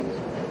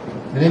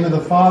In the name of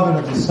the Father, and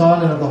of the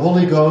Son, and of the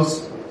Holy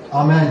Ghost.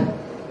 Amen.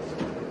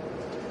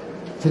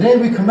 Today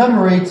we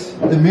commemorate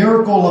the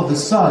miracle of the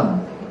sun,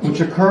 which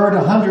occurred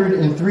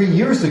 103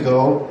 years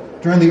ago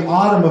during the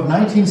autumn of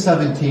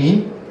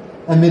 1917,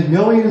 amid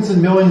millions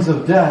and millions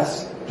of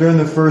deaths during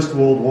the First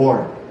World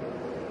War.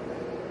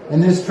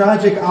 In this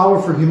tragic hour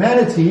for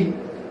humanity,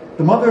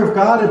 the Mother of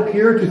God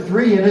appeared to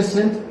three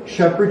innocent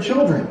shepherd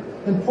children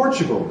in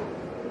Portugal,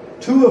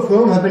 two of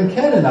whom have been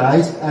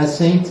canonized as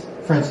Saint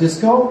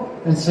Francisco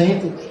and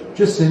Saint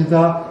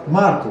Jacinta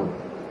Marto.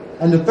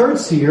 And the third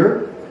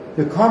seer,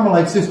 the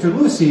Carmelite Sister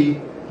Lucy,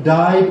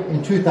 died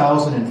in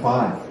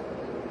 2005.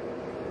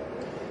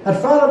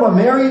 At Fatima,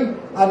 Mary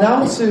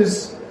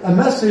announces a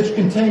message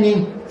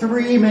containing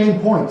three main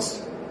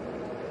points.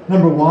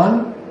 Number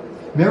one,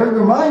 Mary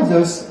reminds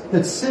us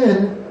that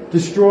sin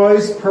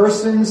destroys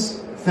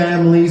persons,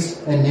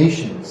 families, and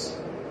nations.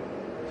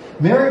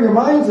 Mary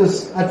reminds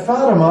us at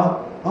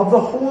Fatima of the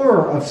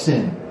horror of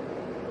sin.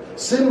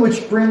 Sin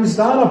which brings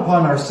down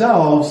upon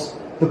ourselves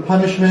the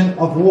punishment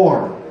of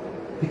war,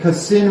 because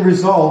sin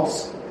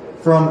results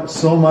from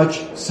so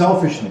much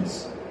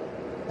selfishness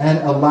and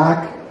a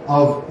lack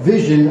of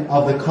vision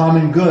of the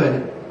common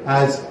good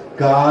as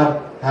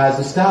God has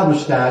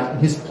established that in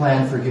His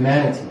plan for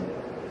humanity.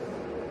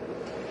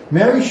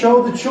 Mary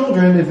showed the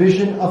children a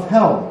vision of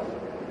hell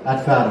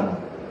at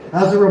Fatima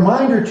as a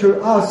reminder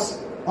to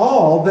us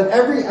all that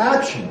every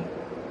action,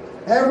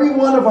 every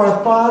one of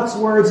our thoughts,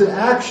 words, and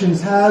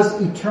actions has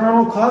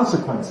eternal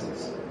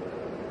consequences.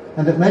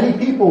 And that many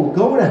people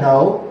go to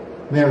hell,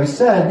 Mary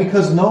said,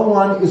 because no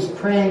one is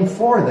praying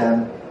for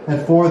them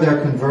and for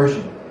their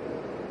conversion.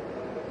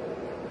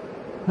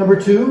 Number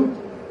two,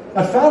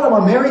 at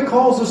Fatima, Mary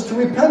calls us to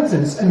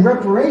repentance and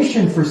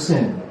reparation for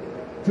sin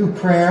through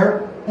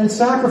prayer and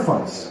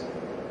sacrifice.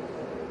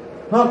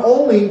 Not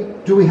only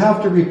do we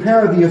have to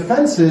repair the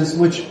offenses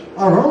which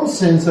our own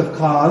sins have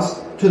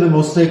caused to the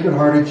most Sacred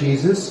Heart of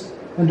Jesus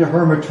and to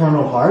her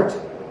maternal heart,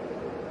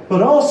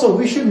 but also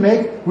we should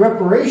make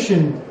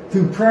reparation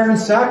through prayer and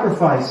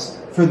sacrifice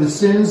for the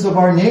sins of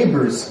our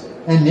neighbors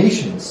and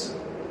nations.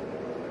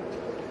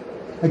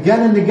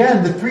 Again and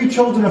again, the three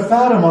children of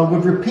Fatima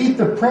would repeat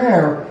the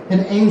prayer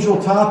an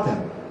angel taught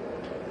them.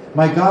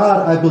 My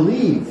God, I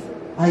believe,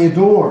 I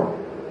adore,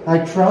 I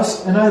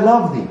trust, and I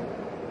love Thee.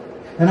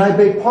 And I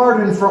beg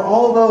pardon for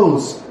all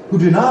those who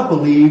do not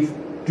believe,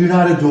 do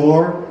not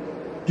adore,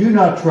 do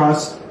not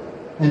trust,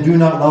 and do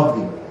not love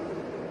Thee.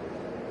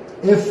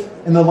 If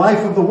in the life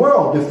of the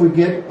world, if we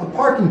get a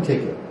parking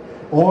ticket,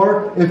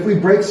 or if we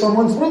break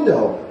someone's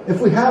window,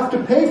 if we have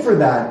to pay for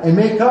that and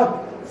make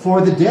up for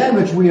the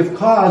damage we have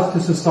caused to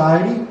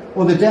society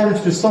or the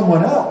damage to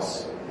someone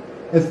else,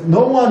 if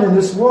no one in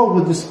this world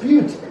would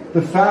dispute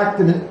the fact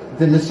that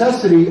the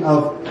necessity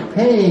of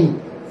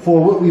paying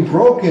for what we've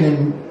broken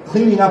and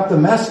cleaning up the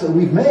mess that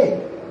we've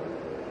made,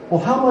 well,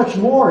 how much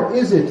more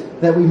is it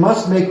that we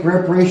must make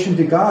reparation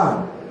to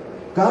God?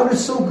 God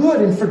is so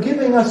good in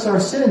forgiving us our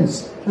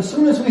sins as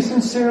soon as we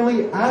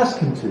sincerely ask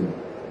Him to.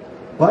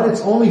 But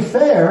it's only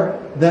fair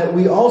that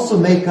we also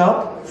make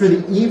up for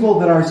the evil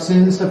that our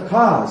sins have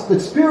caused. That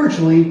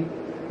spiritually,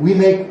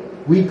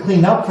 we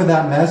clean up for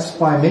that mess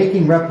by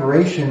making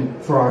reparation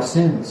for our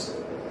sins.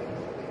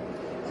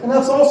 And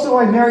that's also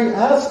why Mary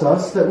asked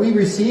us that we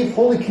receive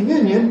Holy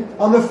Communion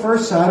on the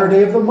first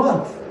Saturday of the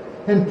month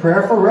in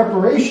prayer for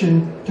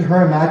reparation to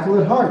her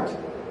Immaculate Heart.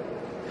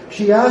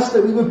 She asked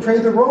that we would pray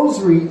the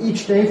Rosary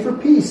each day for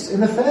peace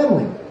in the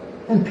family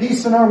and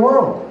peace in our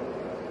world.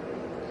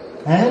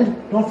 And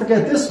don't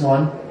forget this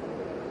one,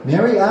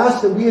 Mary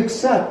asked that we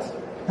accept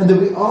and that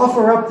we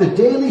offer up the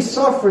daily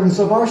sufferings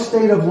of our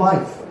state of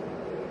life.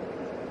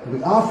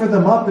 We offer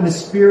them up in a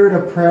spirit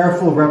of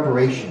prayerful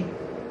reparation.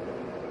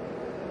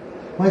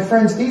 My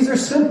friends, these are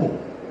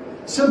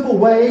simple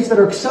ways that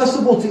are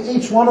accessible to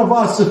each one of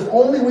us if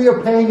only we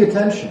are paying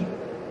attention.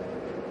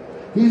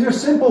 These are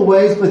simple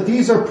ways, but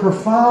these are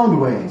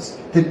profound ways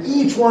that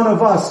each one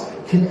of us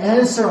can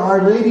answer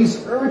Our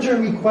Lady's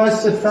urgent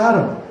requests at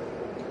Fatima.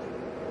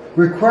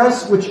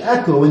 Requests which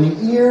echo in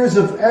the ears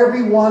of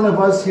every one of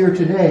us here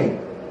today,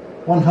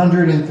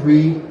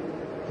 103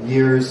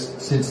 years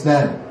since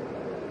then.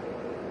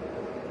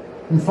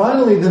 And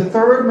finally, the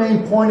third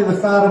main point of the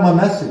Fatima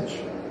message.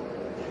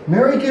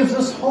 Mary gives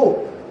us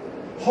hope.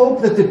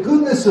 Hope that the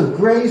goodness of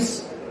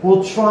grace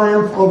will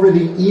triumph over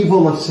the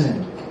evil of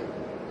sin.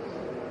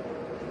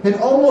 In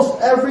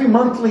almost every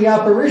monthly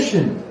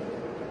apparition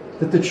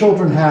that the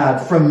children had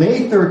from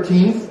May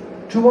 13th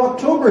to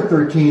October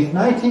 13th,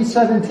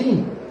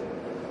 1917,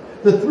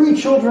 the three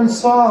children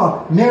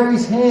saw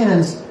Mary's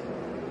hands,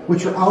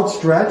 which were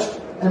outstretched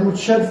and which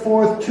shed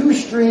forth two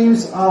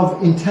streams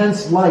of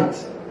intense light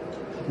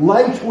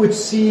which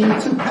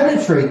seemed to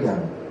penetrate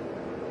them.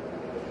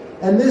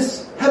 And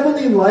this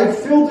heavenly light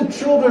filled the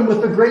children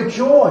with a great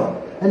joy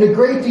and a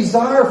great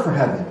desire for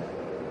heaven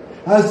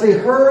as they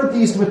heard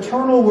these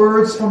maternal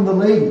words from the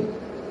Lady.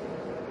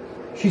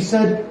 She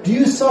said, "Do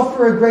you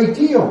suffer a great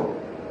deal?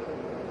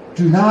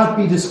 Do not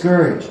be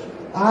discouraged.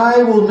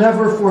 I will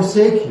never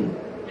forsake you.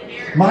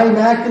 My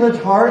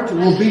Immaculate Heart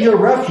will be your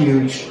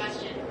refuge.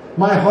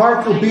 My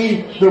heart will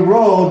be the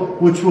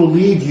road which will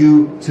lead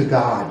you to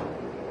God.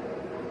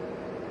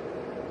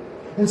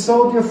 And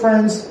so, dear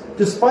friends,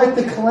 despite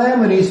the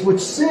calamities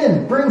which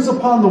sin brings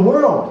upon the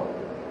world,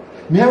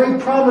 Mary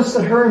promised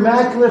that her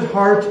Immaculate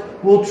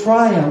Heart will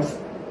triumph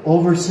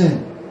over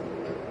sin.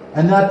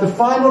 And that the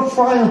final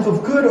triumph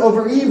of good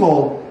over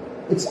evil,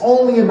 it's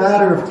only a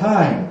matter of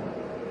time.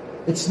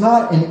 It's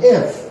not an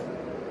if,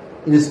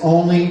 it is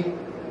only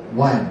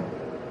when.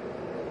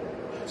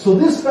 So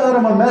this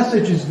Fatima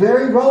message is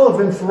very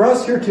relevant for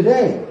us here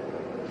today.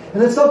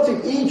 And it's up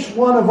to each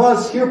one of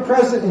us here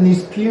present in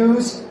these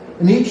pews,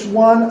 and each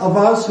one of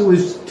us who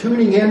is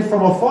tuning in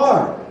from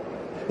afar.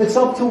 It's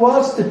up to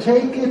us to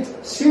take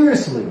it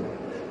seriously,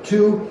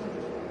 to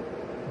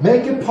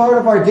make it part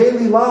of our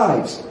daily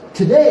lives,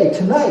 today,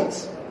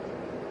 tonight,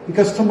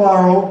 because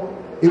tomorrow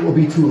it will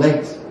be too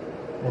late,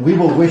 and we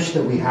will wish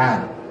that we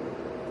had.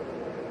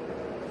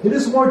 It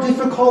is more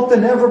difficult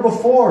than ever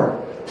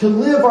before to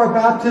live our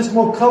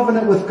baptismal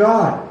covenant with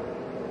God,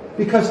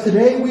 because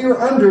today we are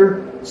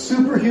under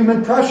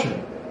superhuman pressure.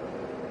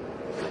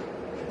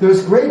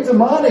 There's great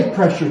demonic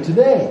pressure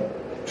today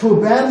to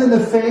abandon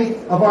the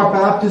faith of our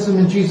baptism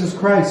in Jesus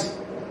Christ.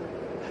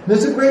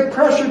 There's a great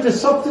pressure to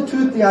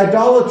substitute the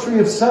idolatry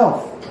of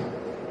self,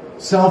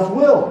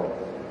 self-will,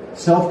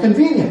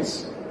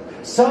 self-convenience,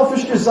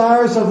 selfish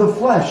desires of the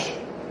flesh,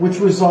 which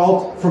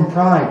result from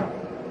pride.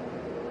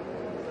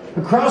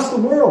 Across the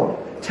world,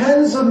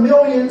 tens of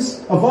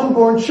millions of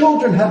unborn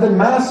children have been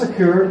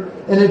massacred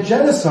in a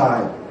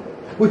genocide,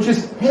 which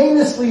is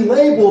heinously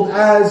labeled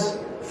as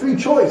free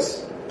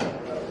choice,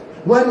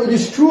 when it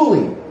is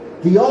truly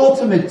the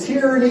ultimate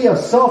tyranny of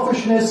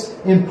selfishness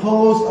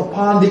imposed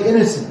upon the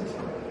innocent,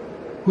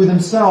 who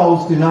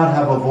themselves do not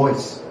have a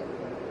voice.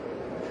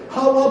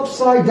 How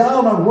upside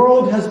down our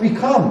world has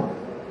become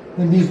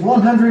in these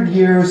 100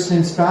 years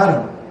since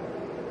Fatima.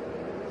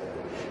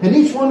 And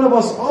each one of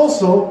us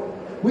also,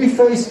 we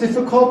face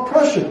difficult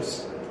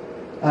pressures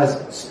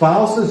as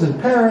spouses and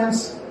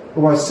parents,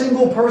 or as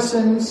single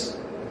persons,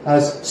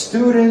 as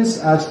students,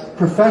 as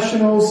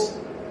professionals,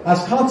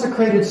 as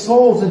consecrated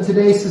souls in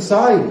today's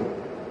society.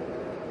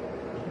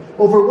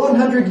 Over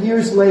 100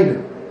 years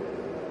later,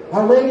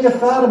 Our Lady of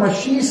Fatima,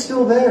 she's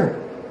still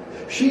there.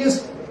 She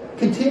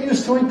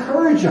continues to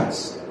encourage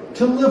us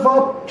to live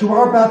up to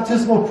our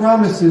baptismal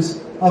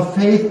promises of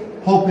faith,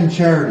 hope, and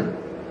charity.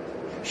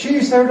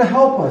 She's there to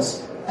help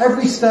us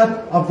every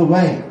step of the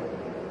way.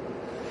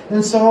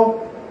 And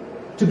so,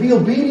 to be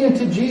obedient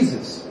to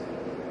Jesus,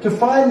 to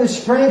find the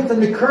strength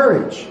and the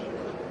courage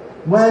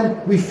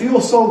when we feel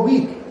so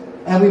weak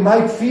and we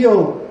might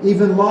feel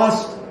even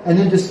lost and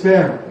in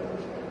despair.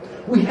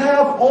 We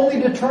have only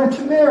to turn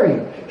to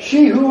Mary,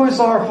 she who is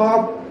our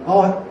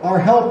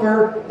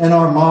helper and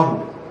our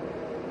model.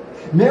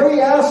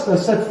 Mary asked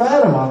us at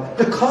Fatima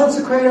to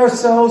consecrate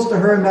ourselves to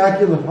her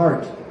Immaculate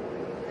Heart,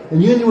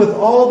 in union with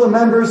all the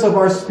members of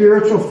our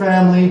spiritual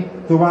family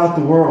throughout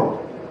the world.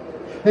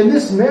 In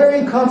this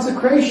Marian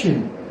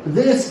consecration,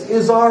 this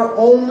is our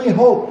only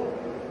hope.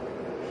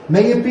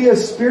 May it be a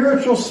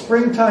spiritual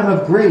springtime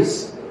of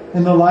grace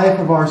in the life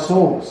of our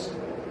souls.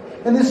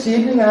 And this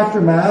evening after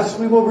Mass,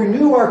 we will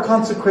renew our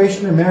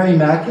consecration to Mary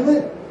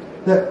Immaculate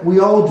that we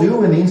all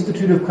do in the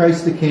Institute of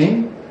Christ the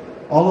King.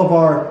 All of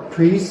our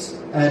priests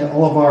and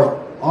all of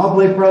our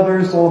oblate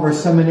brothers, all of our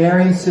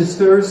seminarian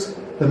sisters,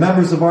 the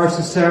members of our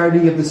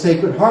Society of the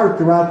Sacred Heart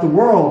throughout the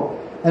world,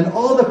 and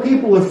all the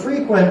people who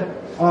frequent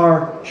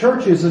our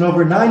churches in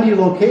over 90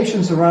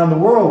 locations around the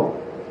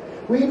world.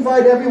 We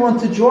invite everyone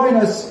to join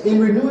us in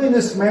renewing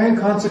this Marian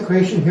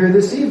consecration here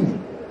this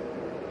evening.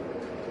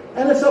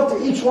 And it's up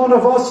to each one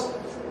of us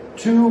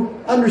to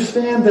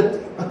understand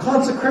that a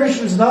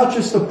consecration is not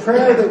just a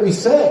prayer that we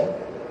say,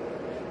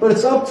 but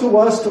it's up to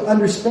us to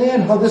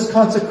understand how this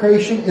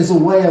consecration is a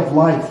way of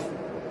life.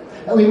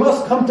 And we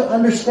must come to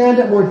understand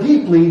it more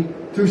deeply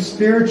through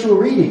spiritual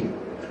reading,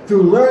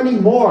 through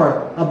learning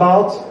more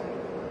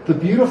about the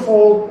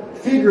beautiful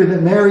figure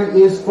that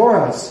Mary is for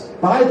us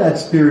by that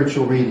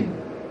spiritual reading.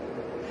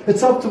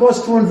 It's up to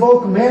us to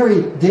invoke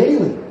Mary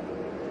daily,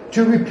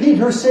 to repeat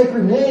her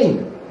sacred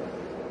name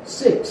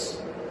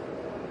 6,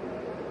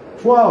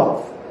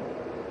 12,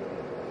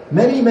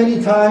 many,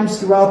 many times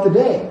throughout the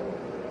day,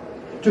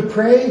 to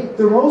pray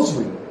the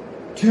Rosary,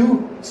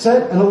 to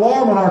set an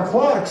alarm on our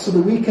clock so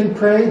that we can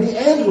pray the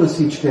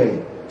Angelus each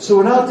day, so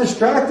we're not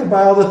distracted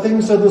by all the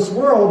things of this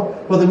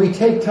world, but that we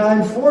take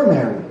time for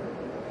Mary.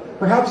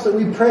 Perhaps that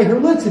we pray her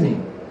litany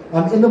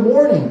in the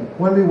morning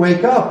when we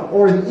wake up,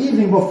 or in the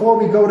evening before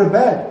we go to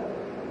bed.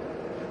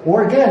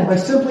 Or again, by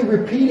simply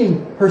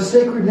repeating her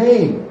sacred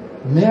name,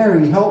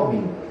 Mary, help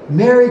me.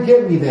 Mary,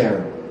 get me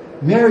there.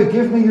 Mary,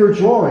 give me your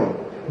joy.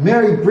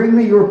 Mary, bring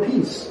me your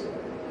peace.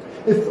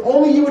 If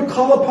only you would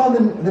call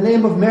upon the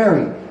name of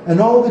Mary and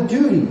all the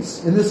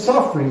duties and the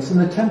sufferings and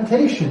the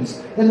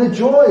temptations and the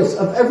joys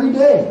of every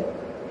day,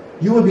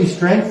 you would be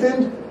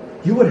strengthened.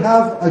 You would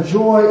have a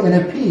joy and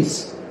a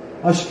peace,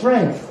 a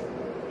strength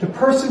to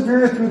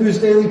persevere through those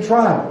daily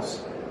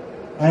trials,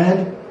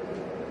 and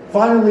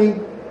Finally,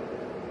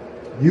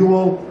 you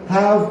will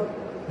have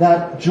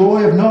that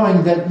joy of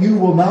knowing that you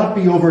will not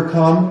be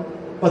overcome,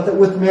 but that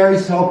with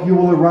Mary's help you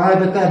will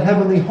arrive at that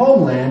heavenly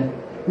homeland,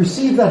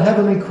 receive that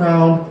heavenly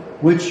crown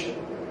which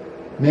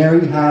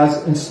Mary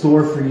has in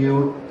store for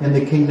you in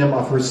the kingdom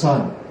of her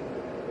Son.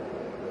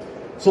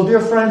 So, dear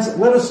friends,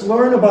 let us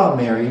learn about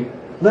Mary,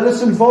 let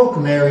us invoke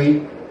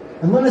Mary,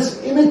 and let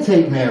us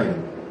imitate Mary.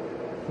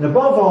 And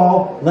above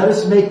all, let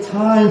us make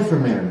time for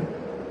Mary.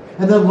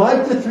 And then,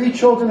 like the 3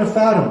 children of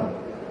Fatima,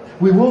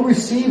 we will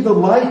receive the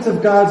light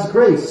of God's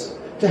grace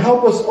to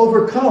help us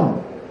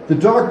overcome the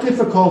dark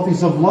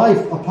difficulties of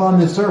life upon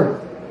this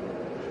earth,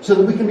 so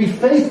that we can be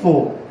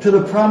faithful to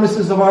the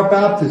promises of our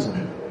baptism,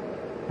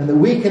 and that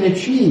we can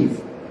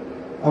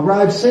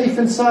arrive safe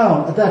and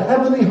sound at that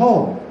heavenly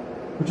home,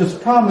 which is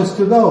promised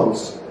to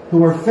those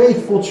who are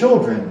faithful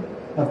children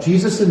of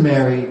Jesus and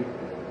Mary.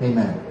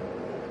 Amen.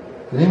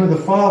 In the name of the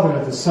Father, and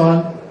of the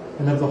Son,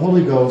 and of the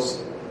Holy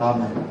Ghost.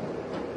 Amen.